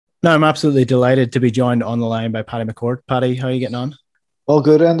No, I'm absolutely delighted to be joined on the line by Paddy McCourt. Paddy, how are you getting on? All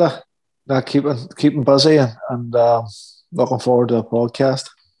good, Enda. Keeping busy and looking forward to the podcast.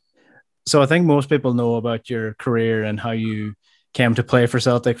 So I think most people know about your career and how you came to play for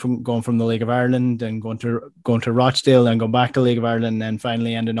Celtic from going from the League of Ireland and going to Rochdale and going back to League of Ireland and then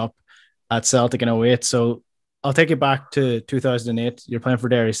finally ending up at Celtic in '08. So I'll take you back to 2008. You're playing for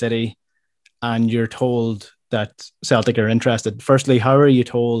Derry City and you're told that Celtic are interested. Firstly, how are you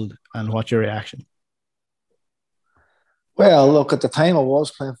told and what's your reaction? Well, look, at the time I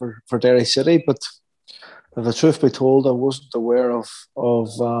was playing for Derry City, but if the truth be told, I wasn't aware of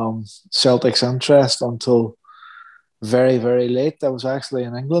Celtic's interest until very, very late. I was actually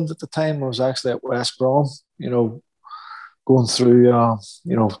in England at the time. I was actually at West Brom, going through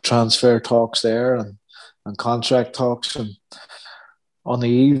transfer talks there and contract talks. And on the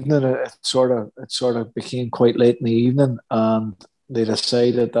evening, it sort of became quite late in the evening, and they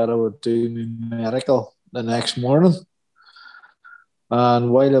decided that I would do my medical the next morning.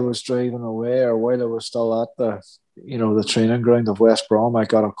 And while I was driving away, or while I was still at the training ground of West Brom, I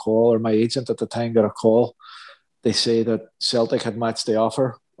got a call, or my agent at the time got a call. They say that Celtic had matched the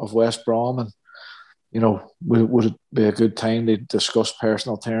offer of West Brom, and would it be a good time to discuss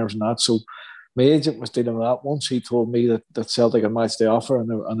personal terms and that. So my agent was dealing with that. Once he told me that Celtic had matched the offer,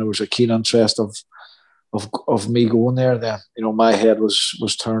 and there was a keen interest of me going there, then my head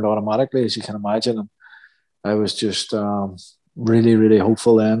was turned automatically, as you can imagine, and I was just really, really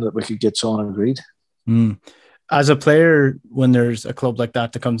hopeful then that we could get someone agreed. Mm. As a player, when there's a club like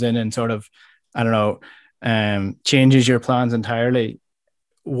that comes in and sort of, I don't know, changes your plans entirely,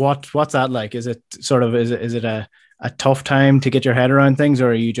 what's that like? Is it a tough time to get your head around things, or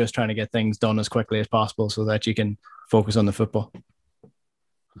are you just trying to get things done as quickly as possible so that you can focus on the football?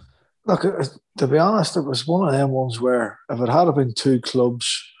 Look, to be honest, it was one of them ones where if it had been two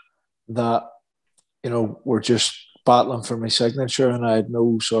clubs that were just battling for my signature and I had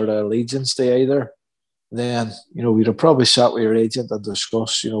no sort of allegiance to either, then we'd have probably sat with your agent and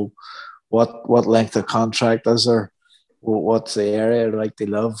discuss what length of contract is there, what's the area like they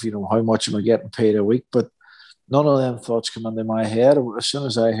live, how much am I getting paid a week. But none of them thoughts come into my head. As soon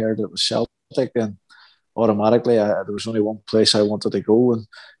as I heard it was Celtic, then automatically there was only one place I wanted to go. And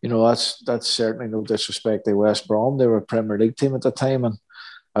that's certainly no disrespect to West Brom. They were a Premier League team at the time, and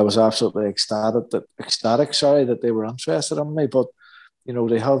I was absolutely ecstatic, sorry, that they were interested in me. But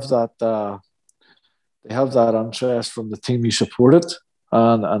they have that interest from the team you supported,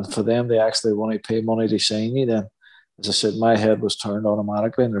 and for them they actually want to pay money to sign you. Then, as I said, my head was turned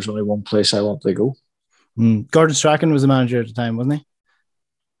automatically, and there's only one place I want to go. Gordon Strachan was the manager at the time, wasn't he?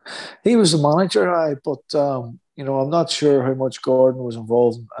 He was the manager, but I'm not sure how much Gordon was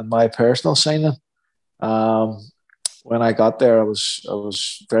involved in my personal signing. When I got there, I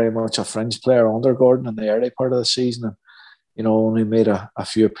was very much a fringe player under Gordon in the early part of the season, and only made a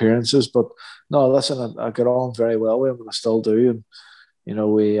few appearances. But no, listen, I got on very well with him, and I still do.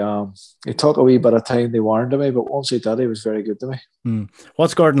 And we it took a wee bit of time to warn to me, but once he did, he was very good to me.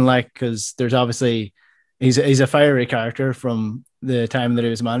 What's Gordon like? Because there's obviously he's a fiery character from the time that he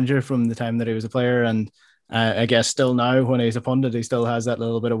was a manager, from the time that he was a player, and I guess still now when he's a pundit, he still has that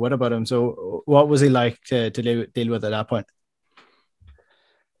little bit of wit about him. So, what was he like to deal with at that point?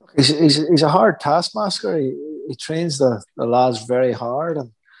 He's a hard taskmaster. He trains the lads very hard,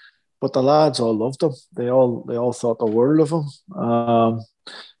 but the lads all loved him. They all thought the world of him.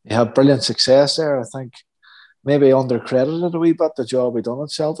 He had brilliant success there. I think maybe undercredited a wee bit the job he done at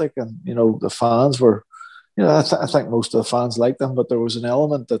Celtic, and the fans were. I think most of the fans liked him, but there was an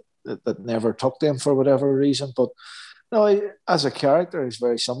element that never took them for whatever reason. But as a character, he's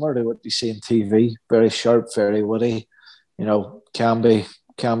very similar to what you see on TV. Very sharp, very witty. Can be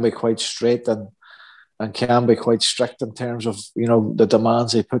quite straight and can be quite strict in terms of the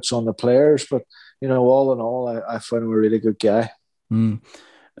demands he puts on the players. But all in all, I find him a really good guy.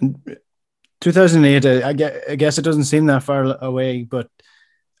 2008, I guess it doesn't seem that far away, but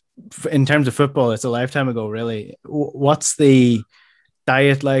in terms of football, it's a lifetime ago, really. What's the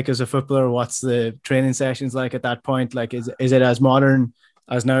diet like as a footballer? What's the training sessions like at that point? Like, is it as modern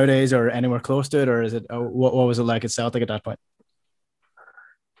as nowadays, or anywhere close to it, or is it? What was it like at Celtic at that point?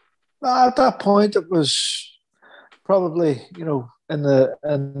 At that point, it was probably in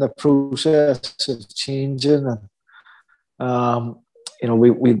the process of changing, and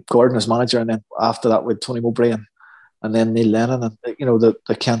we Gordon as manager, and then after that with Tony Mowbray and then Neil Lennon, and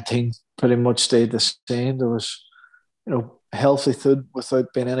the canteen pretty much stayed the same. There was healthy food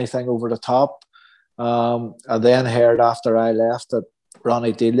without being anything over the top. I then heard after I left that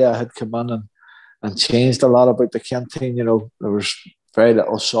Ronnie Delia had come in and changed a lot about the canteen. There was very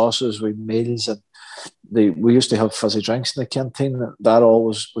little sauces with meals, and we used to have fizzy drinks in the canteen. That all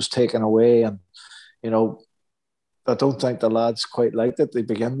was taken away, and you know, I don't think the lads quite liked it to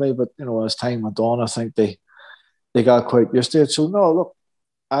begin with, but you know, as time went on, I think they got quite used to it. So no, look,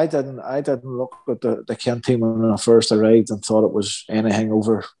 I didn't look at the canteen when I first arrived and thought it was anything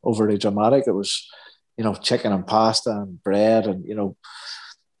overly dramatic. It was, you know, chicken and pasta and bread and, you know,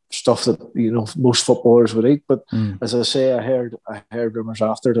 stuff that, you know, most footballers would eat. But as I say, I heard rumours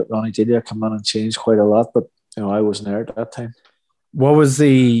after that Ronnie Delia come in and changed quite a lot, but you know, I wasn't there at that time. What was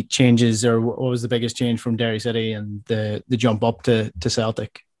the changes, or what was the biggest change from Derry City and the jump up to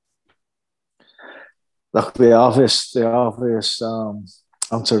Celtic? Look, the obvious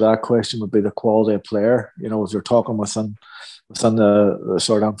answer to that question would be the quality of player. You know, if you're talking within the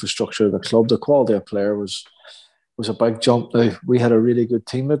sort of infrastructure of the club, the quality of player was a big jump. Now, we had a really good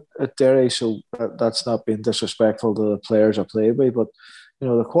team at Derry, so that's not being disrespectful to the players I played with, but you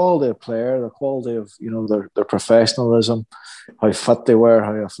know, the quality of player, the quality of, you know, their professionalism, how fit they were,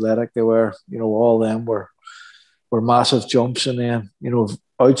 how athletic they were, you know, all them were massive jumps. And then, you know,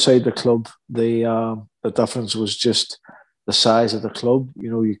 outside the club, the difference was just the size of the club.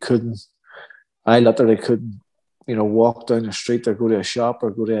 You know, I literally couldn't, you know, walk down the street or go to a shop or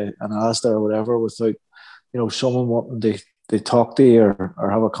go to an Asda or whatever without, you know, someone wanting to talk to you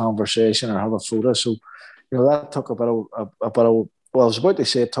or have a conversation or have a photo. So, you know, that took a bit of well, I was about to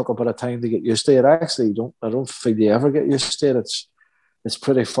say it took a bit of time to get used to it. Actually, I don't think you ever get used to it. It's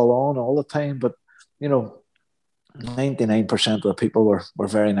pretty full on all the time. But you know, 99% of the people were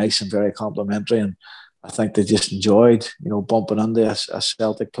very nice and very complimentary, and I think they just enjoyed, you know, bumping into a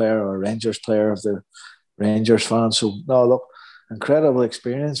Celtic player or a Rangers player if they're Rangers fans. So no, look, incredible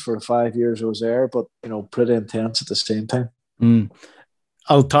experience for the 5 years I was there, but you know, pretty intense at the same time.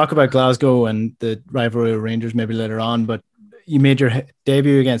 I'll talk about Glasgow and the rivalry with Rangers maybe later on, but you made your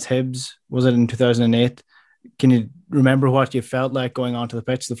debut against Hibs, was it in 2008? Can you remember what you felt like going onto the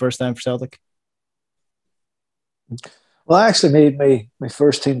pitch the first time for Celtic? Well, I actually made my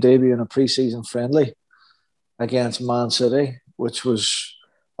first team debut in a pre-season friendly against Man City, which was,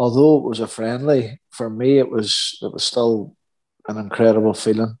 although it was a friendly, for me it was still an incredible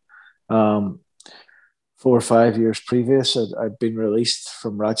feeling. 4 or 5 years previous, I'd been released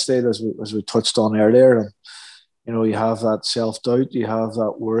from Rochdale, as we touched on earlier, and you know, you have that self doubt, you have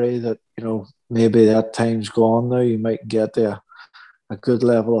that worry that, you know, maybe that time's gone now. You might get to a good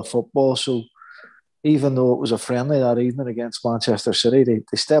level of football. So even though it was a friendly that evening against Manchester City, they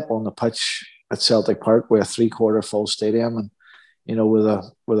step on the pitch at Celtic Park with a 3/4 full stadium, and you know,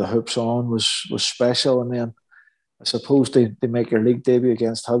 with the hoops on was special. And then I suppose they make your league debut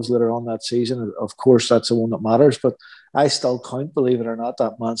against Hibs later on that season. Of course, that's the one that matters. But I still count, believe it or not,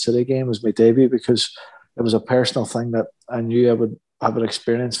 that Man City game as my debut because it was a personal thing that I knew I would have an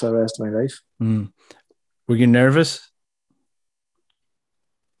experience for the rest of my life. Were you nervous?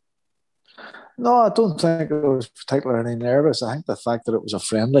 No, I don't think I was particularly nervous. I think the fact that it was a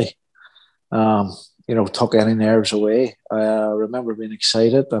friendly, you know, took any nerves away. I remember being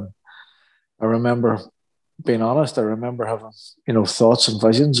excited, and I remember being honest. I remember having, you know, thoughts and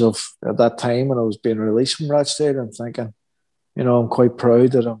visions of at that time when I was being released from Rochdale and thinking, you know, I'm quite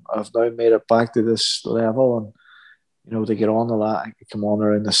proud that I've now made it back to this level, and you know, to get on the lat, I could come on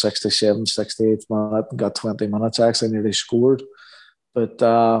around the 67th, 68th minute and got 20 minutes. I actually nearly scored. But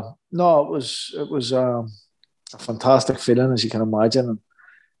no, it was a fantastic feeling, as you can imagine. And,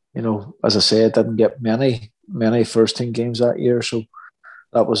 you know, as I say, I didn't get many first team games that year, so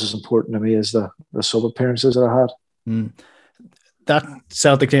that was as important to me as the sub appearances that I had. That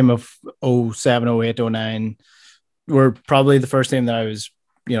Celtic team of 07, 08, 09 were probably the first team that I was,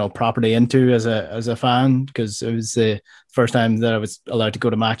 you know, properly into as a fan, because it was the first time that I was allowed to go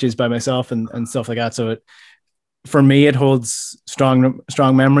to matches by myself and stuff like that. So for me, it holds strong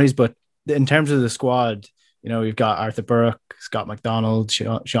memories. But in terms of the squad, you know, we've got Arthur Burke, Scott McDonald,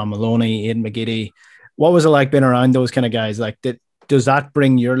 Sean Maloney, Aiden McGeady. What was it like being around those kind of guys? Like, does that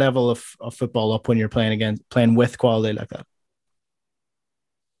bring your level of football up when you're playing with quality like that?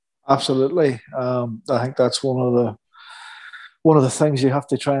 Absolutely. I think that's one of the things you have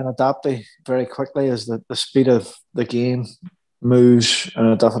to try and adapt to very quickly is that the speed of the game moves in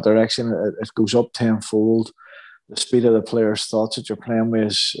a different direction. It goes up tenfold. The speed of the players' thoughts that you're playing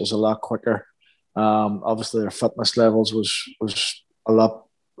with is a lot quicker. Obviously, their fitness levels was a lot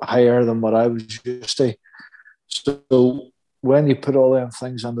higher than what I was used to. So when you put all them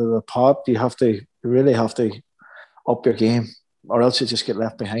things under the pot, you really have to up your game, or else you just get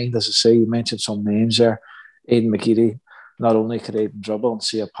left behind. As I say, you mentioned some names there. Aiden McGeady, not only could Aiden dribble and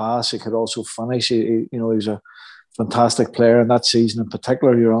see a pass, he could also finish. He was a fantastic player. And that season in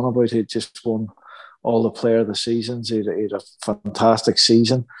particular, you're on about, he'd just won all the player of the seasons. He'd a fantastic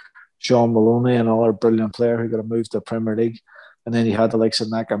season. Sean Maloney, another brilliant player who got a move to the Premier League. And then you had the likes of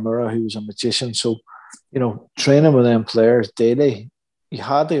Nakamura, who was a magician. So, training with them players daily, you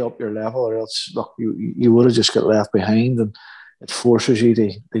had to up your level, or else, look, you would have just got left behind, and it forces you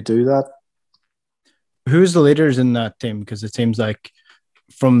to do that. Who's the leaders in that team? Because it seems like,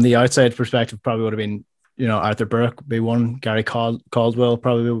 from the outside perspective, probably would have been, Arthur Burke would be one, Gary Caldwell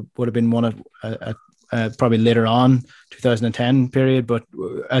probably would have been one at probably later on, 2010 period. But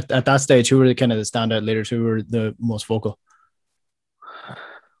at that stage, who were the kind of the standout leaders? Who were the most vocal?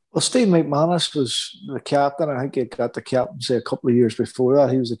 Well, Steve McManus was the captain. I think he got the captaincy a couple of years before that.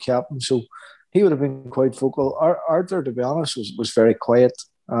 He was the captain, so he would have been quite vocal. Arthur, to be honest, was very quiet.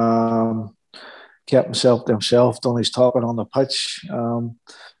 Kept himself to himself, done his talking on the pitch.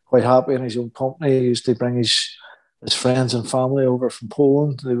 Quite happy in his own company. He used to bring his friends and family over from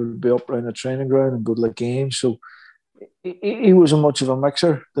Poland. They would be up around the training ground and go to the games. So he wasn't much of a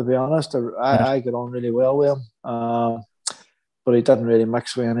mixer, to be honest. I got on really well with him. But he didn't really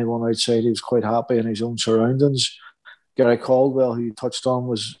mix with anyone outside. He was quite happy in his own surroundings. Gary Caldwell, who you touched on,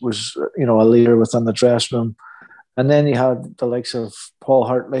 was a leader within the dressing room. And then you had the likes of Paul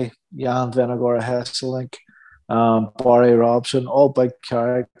Hartley, Jan Venegora Hesselink, Barry Robson, all big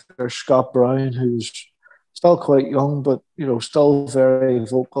characters. Scott Brown, who's still quite young, but still very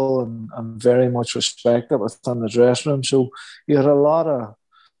vocal and very much respected within the dressing room. So you had a lot of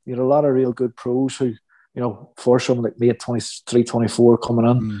real good pros who, for someone like me at 23, 24 coming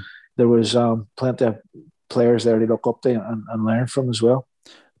in, there was plenty of players there to look up to and learn from as well.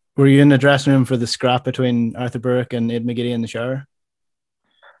 Were you in the dressing room for the scrap between Arthur Burke and Aiden McGeady in the shower?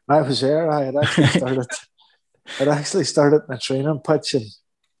 I was there. I had actually started. I'd actually started in the training pitch, and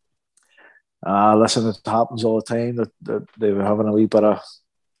listen, it happens all the time that they were having a wee bit of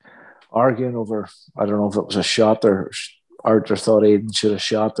arguing over. I don't know if it was a shot or Arthur thought Aiden should have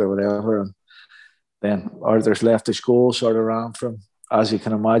shot or whatever, and then Arthur's left his goal sort of ran from, as you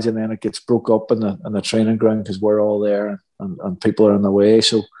can imagine, then it gets broke up in the training ground because we're all there and people are in the way.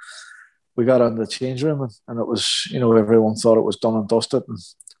 So we got into the change room and it was, everyone thought it was done and dusted. And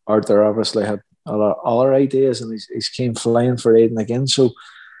Arthur obviously had a lot of other ideas and he came flying for Aiden again. So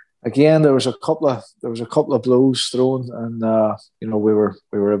again, there was a couple of blows thrown and, we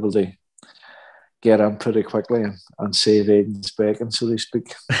were able to get him pretty quickly and save Aiden's bacon, so to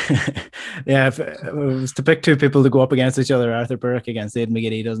speak. Yeah, if it was to pick two people to go up against each other, Arthur Burke against Aiden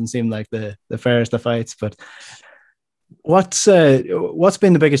McGeady doesn't seem like the fairest of fights. But what's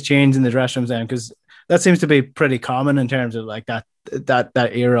been the biggest change in the dressing rooms then? Because that seems to be pretty common in terms of like that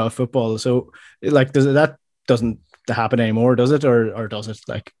era of football. So like doesn't happen anymore, does it, or does it?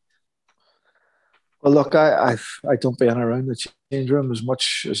 Like, well, look, I don't be in around the change room as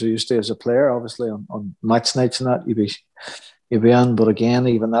much as I used to as a player. Obviously, on match nights and that, you'd be in. But again,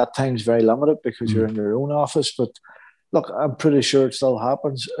 even that time's very limited because you're in your own office. But look, I'm pretty sure it still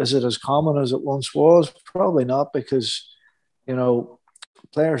happens. Is it as common as it once was? Probably not, because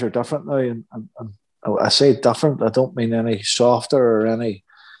players are different now, and I say different. I don't mean any softer or any.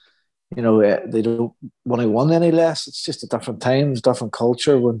 They don't want to win any less. It's just a different times, different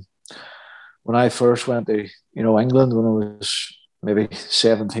culture. When I first went to, England, when I was maybe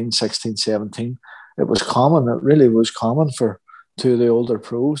 17, 16, 17, it was common. It really was common for two of the older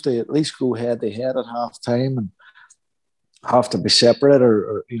pros to at least go head to head at half time and have to be separate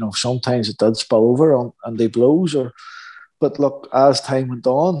or sometimes it did spill over on the blows. But look, as time went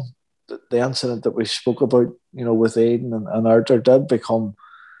on, the incident that we spoke about, with Aiden and Arthur did become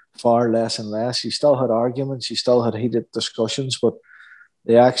far less and less. You still had arguments, you still had heated discussions, but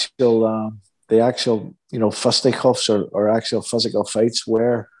the actual fisticuffs or actual physical fights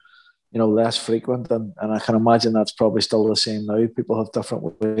were, less frequent. And I can imagine that's probably still the same now. People have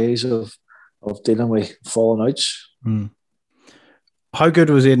different ways of dealing with falling outs. How good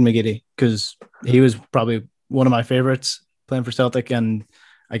was Aiden McGeady? Because he was probably one of my favourites playing for Celtic, and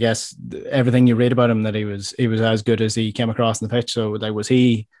I guess everything you read about him, that he was as good as he came across in the pitch. So like, was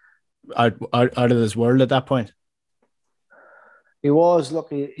he out of this world at that point? He was.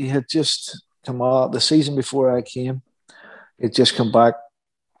 Look, he had just come out the season before I came. He'd just come back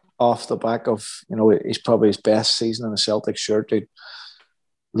off the back of, he's probably his best season in a Celtic shirt. He'd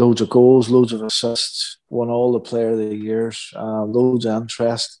loads of goals, loads of assists, won all the Player of the Years, loads of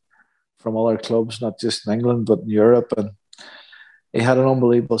interest from other clubs, not just in England but in Europe, and he had an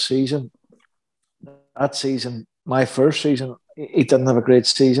unbelievable season. That season, my first season, he didn't have a great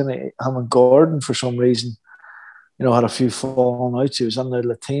season. Him and Gordon, for some reason, had a few falling outs. He was in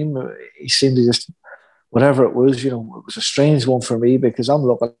the team. He seemed to just whatever it was, it was a strange one for me because I'm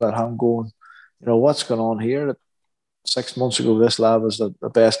looking at him going, what's going on here? 6 months ago, this lad was the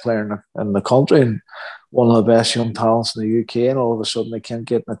best player in the country and one of the best young talents in the UK, and all of a sudden they can't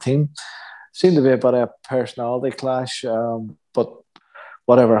get in the team. Seemed to be a bit of a personality clash, but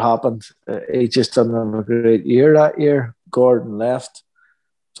whatever happened, he just didn't have a great year that year. Gordon left.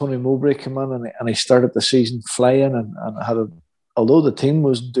 Tony Mowbray came in and he started the season flying and although the team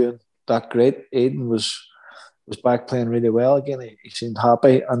wasn't doing that great, Aiden was back playing really well again. He seemed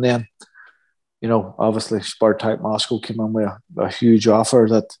happy. And then, obviously Spartak Moscow came in with a huge offer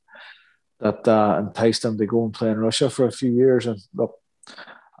that enticed him to go and play in Russia for a few years. And look,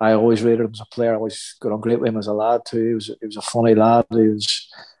 I always rated him as a player. I always got on great with him as a lad too. He was a funny lad. He was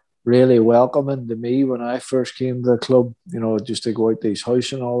really welcoming to me when I first came to the club, just to go out to his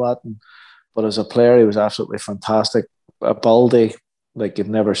house and all that. But as a player, he was absolutely fantastic. A baldy like you've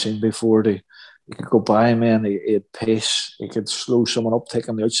never seen before. You could go by him, man. He had pace. He could slow someone up, take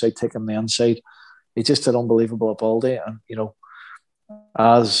him the outside, take him the inside. He just had unbelievable ability. And,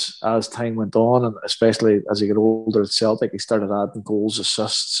 as time went on, and especially as he got older at Celtic, he started adding goals,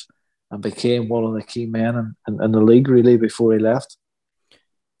 assists, and became one of the key men in the league, really, before he left.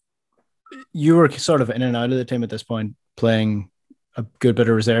 You were sort of in and out of the team at this point, playing a good bit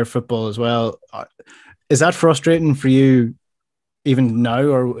of reserve football as well. Is that frustrating for you even now,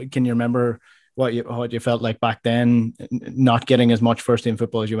 or can you remember what you felt like back then, not getting as much first team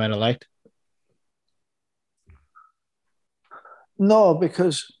football as you might have liked? No,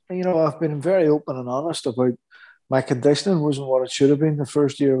 because I've been very open and honest about my conditioning wasn't what it should have been. The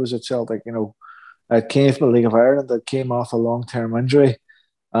first year I was at Celtic. I came from the League of Ireland. I came off a long-term injury.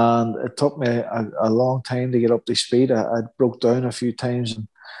 And it took me a long time to get up to speed. I broke down a few times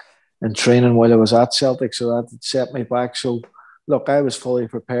in training while I was at Celtic, so that set me back. So, look, I was fully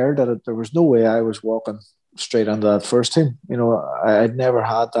prepared that there was no way I was walking straight into that first team. I'd never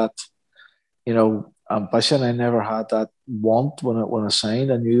had that, ambition. I never had that want when I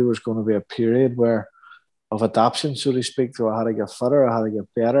signed. I knew there was going to be a period of adaptation, so to speak. So I had to get fitter, I had to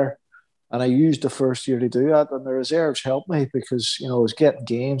get better. And I used the first year to do that. And the reserves helped me because, I was getting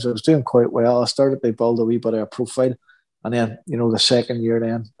games. I was doing quite well. I started to build a wee bit of a profile. And then, the second year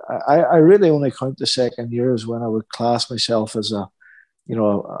then, I really only count the second year as when I would class myself as a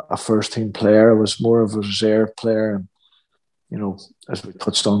first team player. I was more of a reserve player. And, as we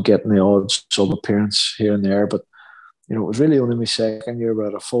touched on, getting the odd sub appearance here and there. But, it was really only my second year where I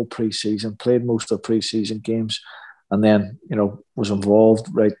had a full pre-season, played most of the pre-season games. And then, was involved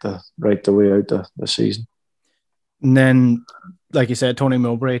right the way out the season. And then, like you said, Tony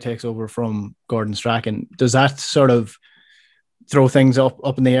Mowbray takes over from Gordon Strachan. Does that sort of throw things up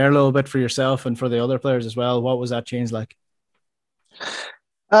in the air a little bit for yourself and for the other players as well? What was that change like?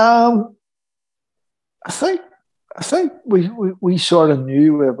 I think we sort of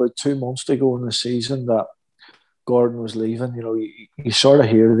knew about 2 months to go in the season that Gordon was leaving. You sort of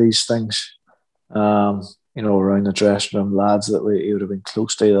hear these things. Around the dressing room, lads that he would have been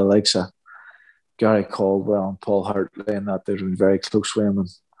close to, the likes of Gary Caldwell and Paul Hartley, and that they'd been very close with him. And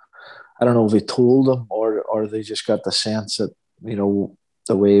I don't know if he told them or they just got the sense that,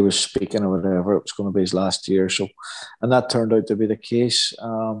 the way he was speaking or whatever, it was going to be his last year. So, and that turned out to be the case.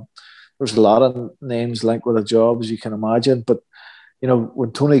 There's a lot of names linked with the job, as you can imagine. But,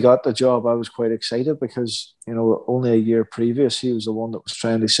 when Tony got the job, I was quite excited because, only a year previous, he was the one that was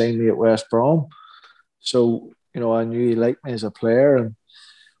trying to sign me at West Brom. So, I knew he liked me as a player. And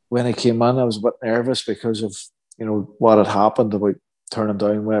when he came in, I was a bit nervous because of, what had happened about turning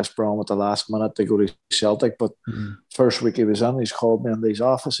down West Brom at the last minute to go to Celtic. But first week he was in, he's called me into his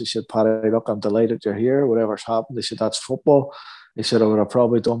office. He said, "Paddy, look, I'm delighted you're here. Whatever's happened." He said, "That's football." He said, "I would have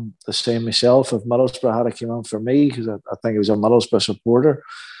probably done the same myself if Middlesbrough had come in for me," because I think he was a Middlesbrough supporter.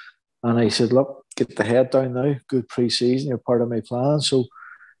 And he said, "Look, get the head down now. Good pre-season. You're part of my plan." So,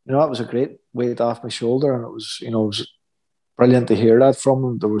 that was a great weight off my shoulder, and it was brilliant to hear that from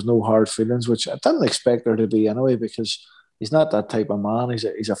him. There was no hard feelings, which I didn't expect there to be anyway, because he's not that type of man.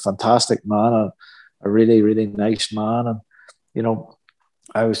 He's a fantastic man, a really, really nice man, and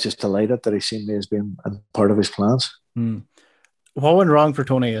I was just delighted that he seen me as being a part of his plans. What went wrong for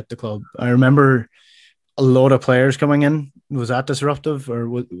Tony at the club? I remember a lot of players coming in. Was that disruptive, or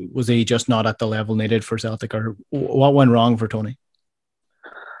was he just not at the level needed for Celtic, or what went wrong for Tony?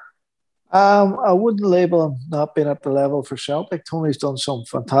 I wouldn't label him not being at the level for Celtic. Tony's done some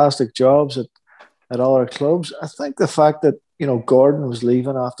fantastic jobs at other clubs. I think the fact that, Gordon was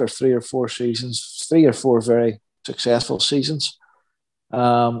leaving after 3 or 4 seasons, 3 or 4 very successful seasons.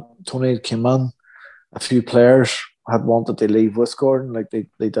 Tony came in, a few players had wanted to leave with Gordon, like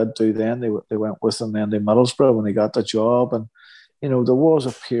they did do then. They went with him then to Middlesbrough when he got the job. And, there was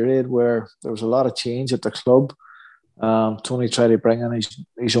a period where there was a lot of change at the club. Tony tried to bring in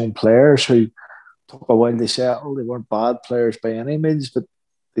his own players who took a while to settle. They weren't bad players by any means, but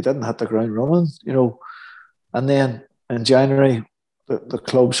they didn't hit the ground running. And then in January, the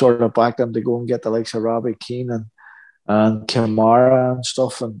club sort of backed them to go and get the likes of Robbie Keane and Kamara and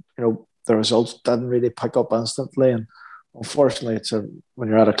stuff. And, the results didn't really pick up instantly. And unfortunately, when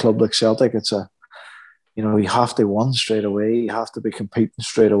you're at a club like Celtic, you have to win straight away. You have to be competing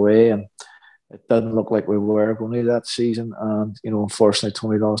straight away. And it didn't look like we were going to that season. And, unfortunately,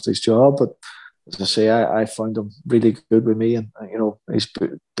 Tony lost his job. But as I say, I found him really good with me. And, he's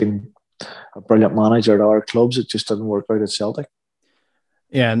been a brilliant manager at our clubs. It just didn't work out at Celtic.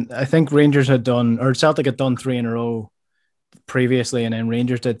 Yeah, and I think Celtic had done 3 in a row previously, and then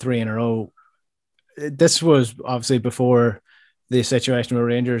Rangers did 3 in a row. This was obviously before the situation where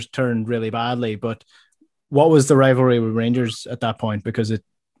Rangers turned really badly, but what was the rivalry with Rangers at that point? Because it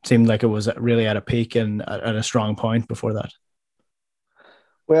seemed like it was really at a peak and at a strong point before that.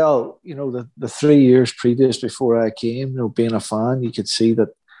 Well, the 3 years previous before I came, being a fan, you could see that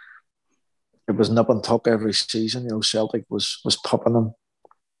it was nip and tuck every season. Celtic was popping them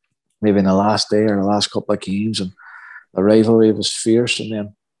maybe in the last day or the last couple of games, and the rivalry was fierce. And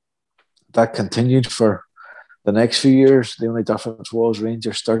then that continued for the next few years. The only difference was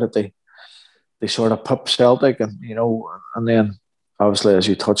Rangers started they sort of pop Celtic, and and then obviously, as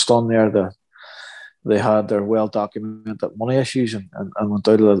you touched on there, they had their well documented money issues and went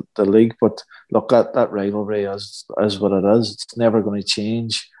out of the league. But look, at that rivalry is what it is. It's never going to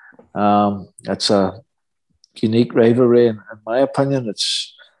change. It's a unique rivalry, and in my opinion,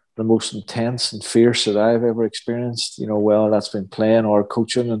 it's the most intense and fierce that I've ever experienced. Whether that's been playing or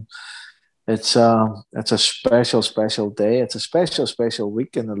coaching, and it's a special day. It's a special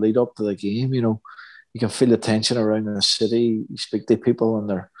week in the lead up to the game. You can feel the tension around the city. You speak to people, and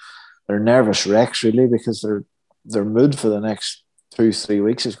they're nervous wrecks really, because their mood for the next 2-3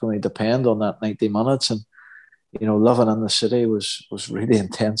 weeks is going to depend on that 90 minutes. And living in the city was really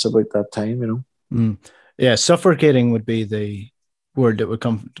intense about that time. Yeah, suffocating would be the word that would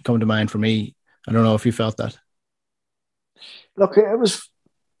come to mind for me. I don't know if you felt that. Look, it was.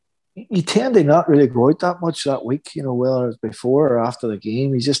 You tend to not really go out that much that week, whether it's before or after the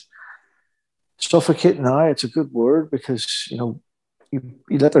game. You just suffocating. Now it's a good word, because you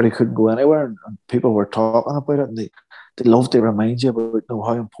literally couldn't go anywhere, and people were talking about it, and they loved to remind you about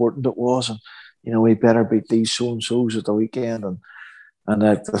how important it was, and we better beat these so and so's at the weekend, and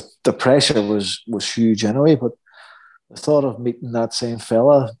the pressure was huge anyway. But the thought of meeting that same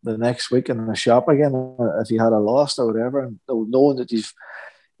fella the next week in the shop again, if he had a loss or whatever, and knowing that you've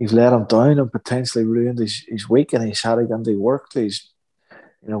let him down and potentially ruined his week, and he's had to get to work to his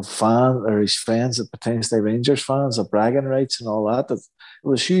fans or his friends that potentially Rangers fans, the bragging rights and all that. It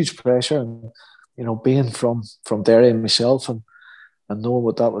was huge pressure. And being from Derry myself, and knowing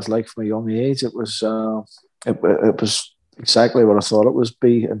what that was like from a young age, it was exactly what I thought it was.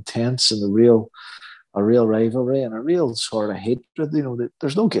 Be intense and a real rivalry and a real sort of hatred.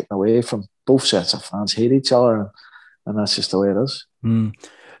 There's no getting away from. Both sets of fans hate each other, and that's just the way it is.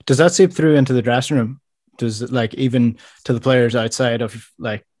 Does that seep through into the dressing room? Does it, even to the players outside of,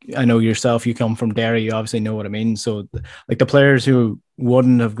 I know yourself, you come from Derry, you obviously know what I mean. So the players who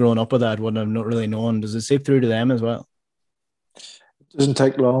wouldn't have grown up with that, wouldn't have not really known, does it seep through to them as well? It doesn't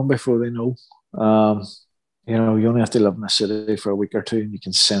take long before they know. You only have to live in a city for a week or two, and you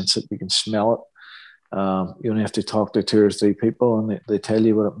can sense it, you can smell it. You only have to talk to 2 or 3 people, and they tell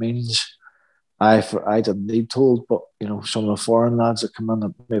you what it means. I didn't need told, but some of the foreign lads that come in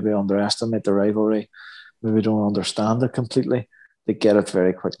that maybe underestimate the rivalry, maybe don't understand it completely. They get it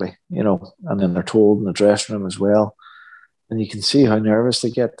very quickly, and then they're told in the dressing room as well. And you can see how nervous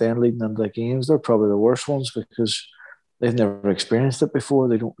they get then leading into the games. They're probably the worst ones, because they've never experienced it before.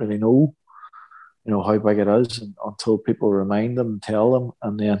 They don't really know, how big it is, and until people remind them and tell them,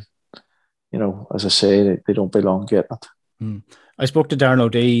 and then, as I say, they don't belong getting it. I spoke to Darren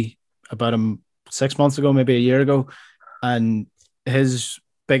O'Dea about him 6 months ago, maybe a year ago, and his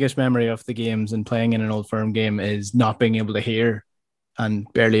biggest memory of the games and playing in an Old Firm game is not being able to hear, and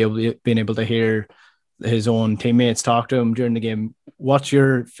barely being able to hear his own teammates talk to him during the game. What's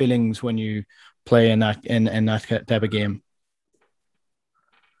your feelings when you play in that type of game?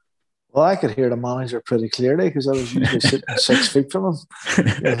 Well, I could hear the manager pretty clearly, because I was usually sitting 6 feet from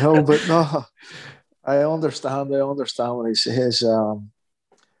him. But no, I understand what he says.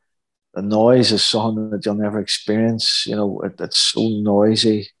 The noise is something that you'll never experience. It's so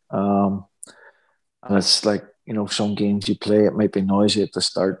noisy, and it's like some games you play, it might be noisy at the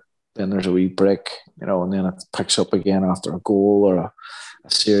start. Then there's a wee break, and then it picks up again after a goal or a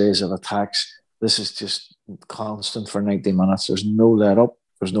series of attacks. This is just constant for 90 minutes. There's no let up.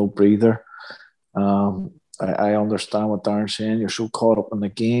 There's no breather. I understand what Darren's saying. You're so caught up in the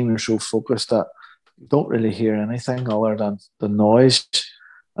game. You're so focused that you don't really hear anything other than the noise.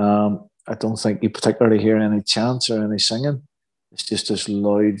 I don't think you particularly hear any chants or any singing. It's just this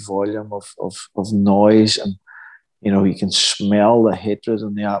loud volume of noise, and you can smell the hatred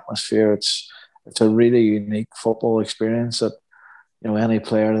in the atmosphere. It's a really unique football experience that any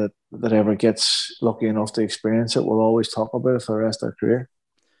player that ever gets lucky enough to experience it will always talk about it for the rest of their career.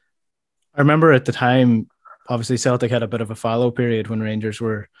 I remember at the time, obviously Celtic had a bit of a fallow period when Rangers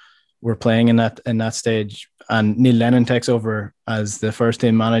were playing in that stage, and Neil Lennon takes over as the first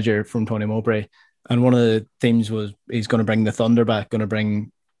team manager from Tony Mowbray, and one of the themes was he's going to bring the thunder back, going to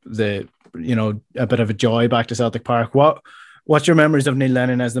bring a bit of a joy back to Celtic Park. What's your memories of Neil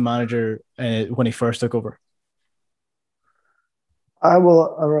Lennon as the manager when he first took over? I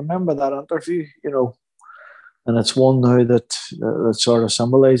remember that interview, and it's one now that sort of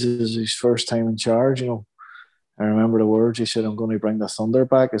symbolises his first time in charge. I remember the words he said, "I'm going to bring the thunder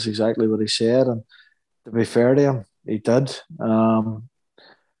back." Is exactly what he said, and to be fair to him, he did. I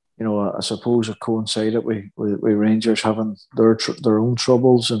suppose it coincided with Rangers having their own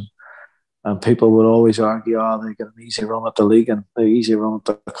troubles, and people would always argue, they get an easy run at the league and the easy run at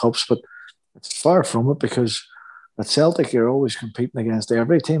the cups, but it's far from it, because at Celtic you're always competing against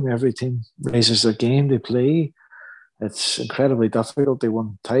every team. Every team raises their game, they play. It's incredibly difficult. They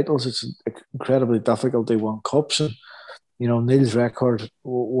won titles. It's incredibly difficult. They won cups. And, Neil's record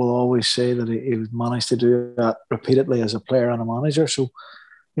will always say that he managed to do that repeatedly as a player and a manager. So,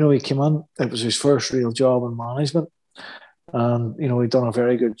 he came in. It was his first real job in management. And, he'd done a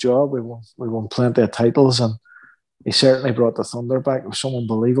very good job. We won plenty of titles. And he certainly brought the thunder back. There was some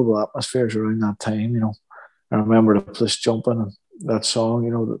unbelievable atmospheres around that time. I remember the place jumping and that song,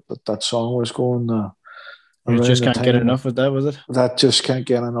 that song was going... You just can't get enough of that, was it? That just can't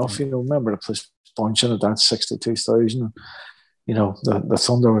get enough. Remember the place bunching at that 62,000. The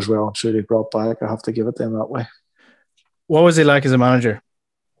thunder was well and truly brought back. I have to give it to him that way. What was he like as a manager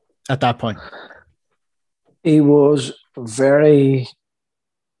at that point? He was very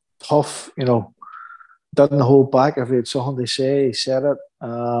tough. Didn't hold back. If he had something to say, he said it.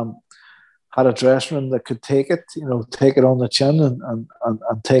 Had a dressing room that could take it. Take it on the chin and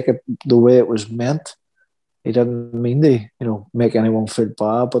take it the way it was meant. He didn't mean to, make anyone feel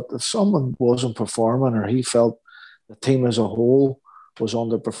bad, but if someone wasn't performing or he felt the team as a whole was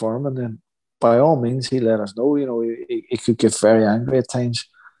underperforming, then by all means he let us know. He could get very angry at times,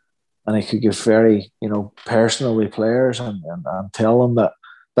 and he could get very, personal with players and tell them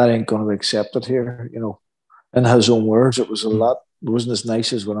that ain't going to be accepted here. In his own words, it was a lot. It wasn't as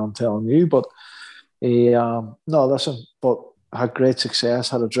nice as what I'm telling you, but he had great success,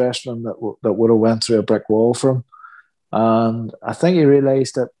 had a dressing room that would have went through a brick wall for him. And I think he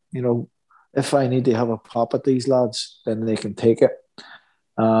realised that, if I need to have a pop at these lads, then they can take it.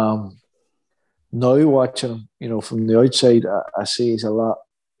 Now watching him, from the outside, I see he's a lot,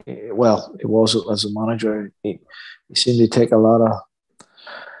 well, he was as a manager, he seemed to take a lot of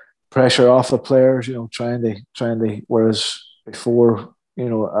pressure off the players, trying to, whereas before,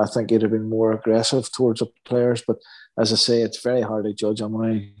 I think he'd have been more aggressive towards the players, but as I say, it's very hard to judge. I'm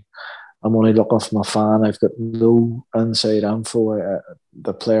only looking from a fan. I've got no inside info.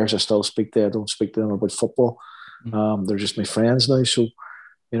 The players I still speak to, I don't speak to them about football. They're just my friends now. So,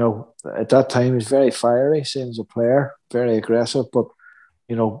 at that time, he's very fiery, same as a player, very aggressive, but,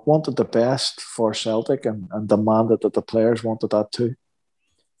 wanted the best for Celtic and demanded that the players wanted that too.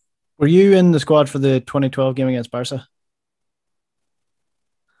 Were you in the squad for the 2012 game against Barca?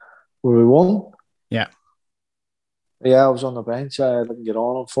 Were we won? Yeah. Yeah, I was on the bench. I didn't get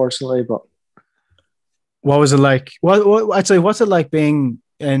on, unfortunately. But what was it like? What's it like being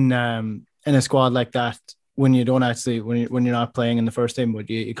in a squad like that when you don't actually when you're not playing in the first team? Would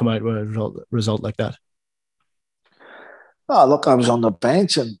you come out with a result like that? Oh, look, I was on the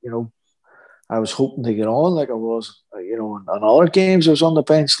bench, and I was hoping to get on, like I was, in other games. I was on the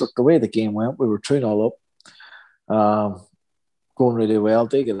bench. Look, the way the game went, we were 2-0 up, going really well.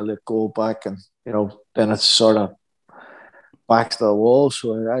 They get a little goal back, and then it's sort of back to the wall.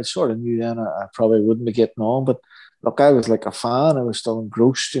 So I sort of knew then I probably wouldn't be getting on. But look, I was like a fan. I was still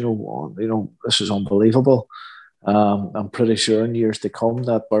engrossed. This is unbelievable. I'm pretty sure in years to come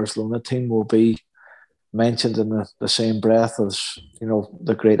that Barcelona team will be mentioned in the same breath as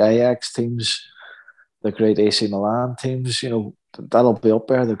the great Ajax teams the great AC Milan teams, that'll be up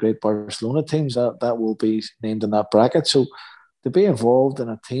there. The great Barcelona teams that will be named in that bracket. So to be involved in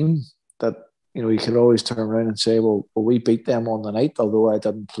a team that you could always turn around and say, well, we beat them on the night, although I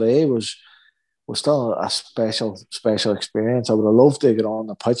didn't play, was still a special experience. I would have loved to get on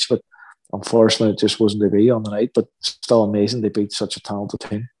the pitch, but unfortunately, it just wasn't to be on the night. But still amazing to beat such a talented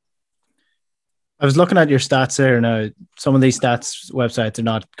team. I was looking at your stats there. Now, some of these stats websites are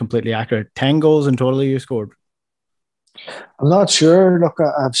not completely accurate. 10 goals in total you scored. I'm not sure. Look,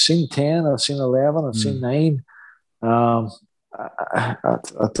 I've seen 10, I've seen 11, I've seen 9. I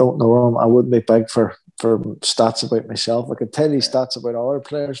don't know. I wouldn't be big for stats about myself. I could tell you stats about other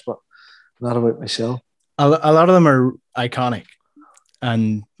players, but not about myself. A lot of them are iconic,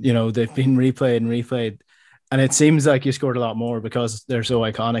 and they've been replayed and replayed, and it seems like you scored a lot more because they're so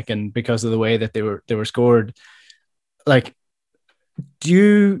iconic and because of the way that they were scored. Like, do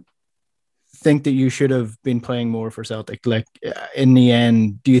you think that you should have been playing more for Celtic? Like, in the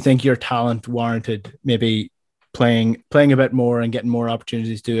end, do you think your talent warranted maybe playing a bit more and getting more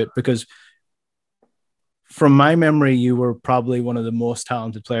opportunities to it? Because from my memory, you were probably one of the most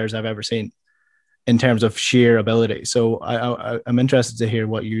talented players I've ever seen in terms of sheer ability. So I'm interested to hear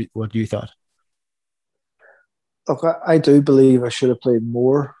what you thought. Look, I do believe I should have played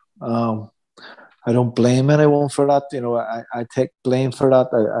more. I don't blame anyone for that. I take blame for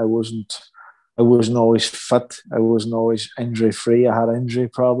that. I wasn't always fit. I wasn't always injury free. I had injury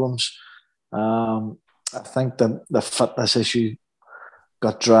problems. I think the fitness issue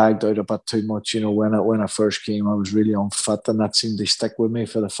got dragged out a bit too much. When I first came, I was really unfit, and that seemed to stick with me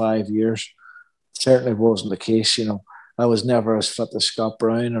for the 5 years. Certainly wasn't the case. I was never as fit as Scott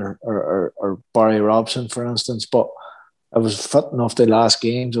Brown or Barry Robson, for instance, but I was fit enough to last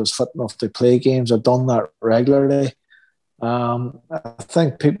games. I was fit enough to play games. I've done that regularly. I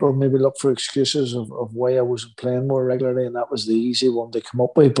think people maybe look for excuses of why I wasn't playing more regularly, and that was the easy one to come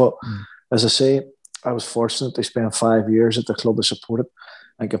up with. But as I say, I was fortunate to spend 5 years at the club I supported.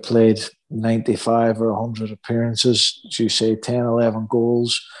 I think I played 95 or 100 appearances, as you say, 10, 11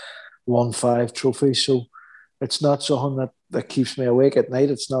 goals, won 5 trophies. So it's not something that keeps me awake at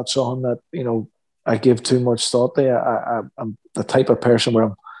night. It's not something that, I give too much thought to. I'm the type of person where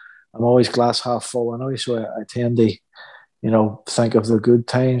I'm always glass half full anyway. So I tend to, think of the good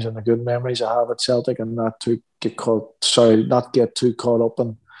times and the good memories I have at Celtic and not get too caught up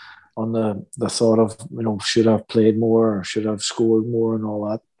on the thought of, should I have played more or should I have scored more and all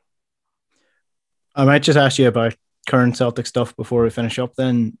that. I might just ask you about current Celtic stuff before we finish up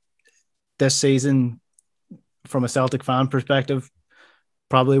then. This season, from a Celtic fan perspective,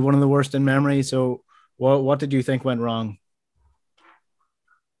 probably one of the worst in memory. So what did you think went wrong?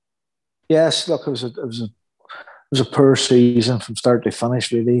 Yes, look, it was a poor season from start to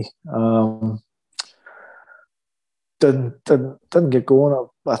finish, really. Didn't get going.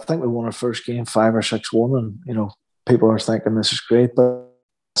 I think we won our first game 5 or 6-1, and people are thinking this is great. But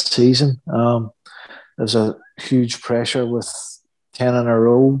season, there's a huge pressure with 10 in a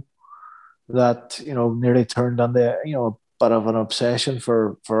row that nearly turned into a bit of an obsession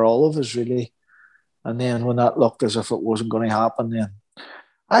for all of us, really. And then when that looked as if it wasn't going to happen, then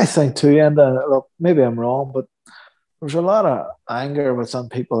I think too, and look, maybe I'm wrong, but there was a lot of anger within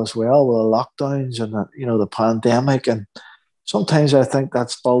people as well with the lockdowns and the pandemic, and sometimes I think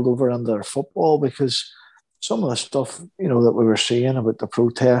that's spilled over into their football because some of the stuff that we were seeing about the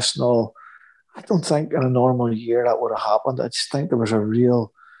protests and all, I don't think in a normal year that would have happened. I just think there was a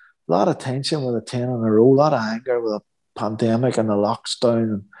lot of tension with the 10 in a row, a lot of anger with the pandemic and the lockdown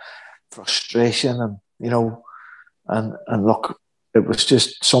and frustration, and and look, it was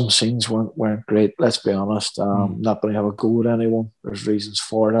just some scenes weren't great. Let's be honest. Not going to have a go at anyone. There's reasons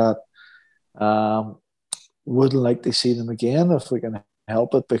for that. Wouldn't like to see them again if we can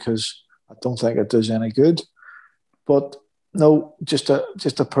help it because I don't think it does any good. But no, just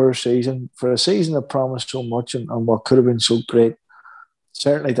a poor season for a season that promised so much and what could have been so great.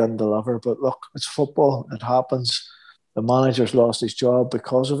 Certainly didn't deliver. But look, it's football. It happens. The manager's lost his job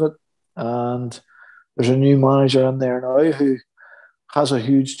because of it, and there's a new manager in there now who has a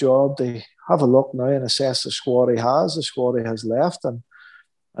huge job. They have a look now and assess the squad he has left, and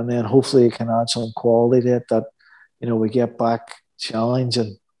then hopefully he can add some quality to it that we get back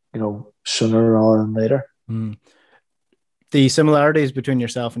challenging sooner rather than later. The similarities between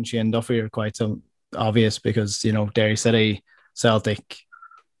yourself and Shane Duffy are quite obvious because Derry City, Celtic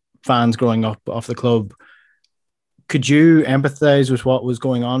fans growing up off the club. Could you empathise with what was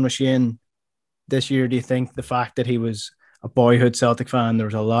going on with Shane this year? Do you think the fact that he was a boyhood Celtic fan, there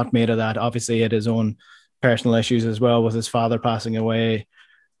was a lot made of that? Obviously, he had his own personal issues as well with his father passing away.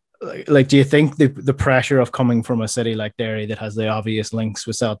 like, do you think the pressure of coming from a city like Derry that has the obvious links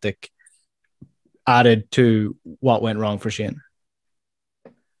with Celtic added to what went wrong for Shane?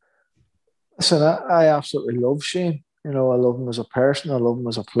 Listen, I absolutely love Shane. You know, I love him as a person. I love him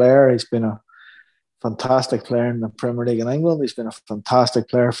as a player. He's been a fantastic player in the Premier League in England. He's been a fantastic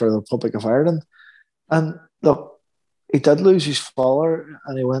player for the Republic of Ireland. And look, he did lose his father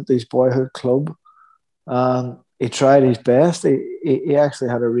and he went to his boyhood club and he tried his best. He actually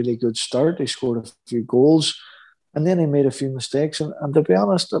had a really good start. He scored a few goals and then he made a few mistakes. And to be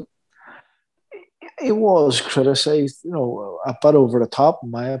honest, he was criticised, you know, a bit over the top,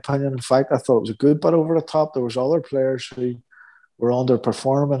 in my opinion. In fact, I thought it was a good bit over the top. There was other players who were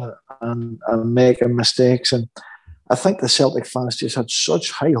underperforming and making mistakes. And I think the Celtic fans just had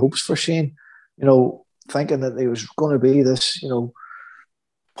such high hopes for Shane, you know, thinking that he was going to be this, you know,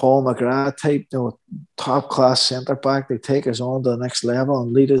 Paul McGrath type, you know, top class centre back. They take us on to the next level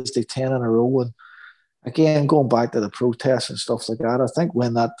and lead us to 10 in a row. And again, going back to the protests and stuff like that, I think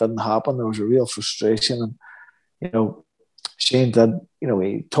when that didn't happen, there was a real frustration. And, you know, Shane did, you know,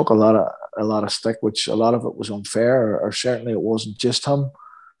 he took a lot of stick, which a lot of it was unfair, or certainly it wasn't just him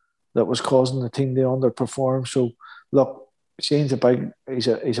that was causing the team to underperform. So look, Shane's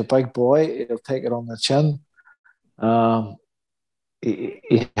he's a big boy. He'll take it on the chin.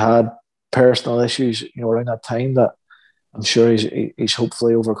 He had personal issues, you know, around that time that I'm sure he's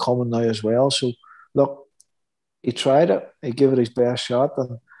hopefully overcoming now as well. So look, he tried it. He gave it his best shot,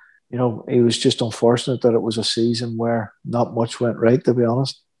 and you know, he was just unfortunate that it was a season where not much went right, to be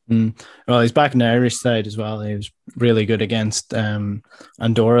honest. Well, he's back in the Irish side as well. He was really good against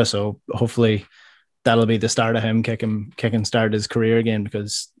Andorra, so hopefully that'll be the start of him kicking start his career again.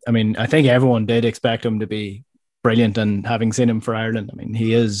 Because I mean, I think everyone did expect him to be brilliant, and having seen him for Ireland, I mean,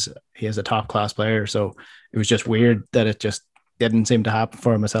 he is a top class player. So it was just weird that it just didn't seem to happen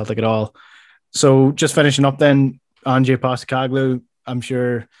for him at Celtic at all. So just finishing up then, Ange Postecoglou, I'm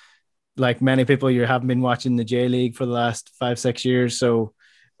sure, like many people, you haven't been watching the J League for the last 5-6 years. So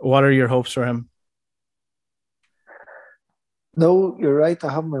what are your hopes for him? No, you're right.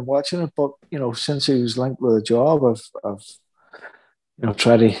 I haven't been watching it, but you know, since he was linked with a job, I've you know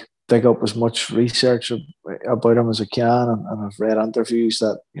tried to dig up as much research about him as I can, and I've read interviews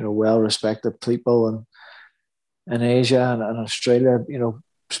that you know well-respected people in Asia and Australia, you know,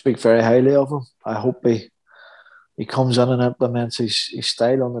 speak very highly of him. I hope he comes in and implements his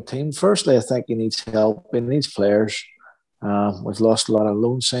style on the team. Firstly, I think he needs help. He needs players. We've lost a lot of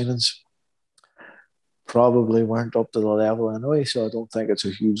loan signings. Probably weren't up to the level anyway, so I don't think it's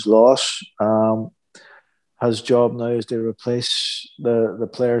a huge loss. His job now is to replace the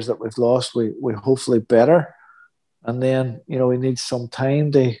players that we've lost. We hopefully better, and then you know he needs some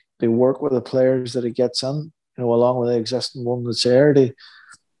time to work with the players that he gets in. You know, along with the existing one that's there, to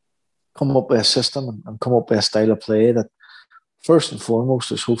come up with a system and come up with a style of play that first and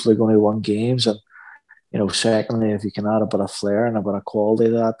foremost is hopefully going to win games, and you know, secondly, if you can add a bit of flair and a bit of quality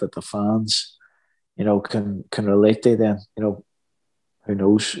to that the fans, you know, can relate to, then you know, who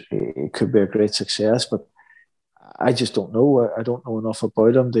knows, it could be a great success. But I just don't know. I don't know enough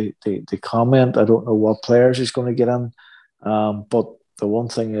about him to comment. I don't know what players he's going to get in. But the one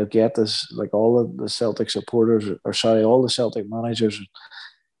thing you'll get is like all of the Celtic supporters, or sorry, all the Celtic managers,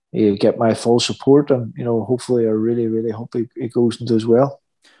 you get my full support, and you know, hopefully, I really, really hope he goes and does well.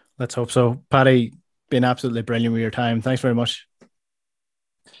 Let's hope so. Paddy, been absolutely brilliant with your time. Thanks very much.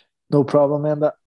 No problem, man.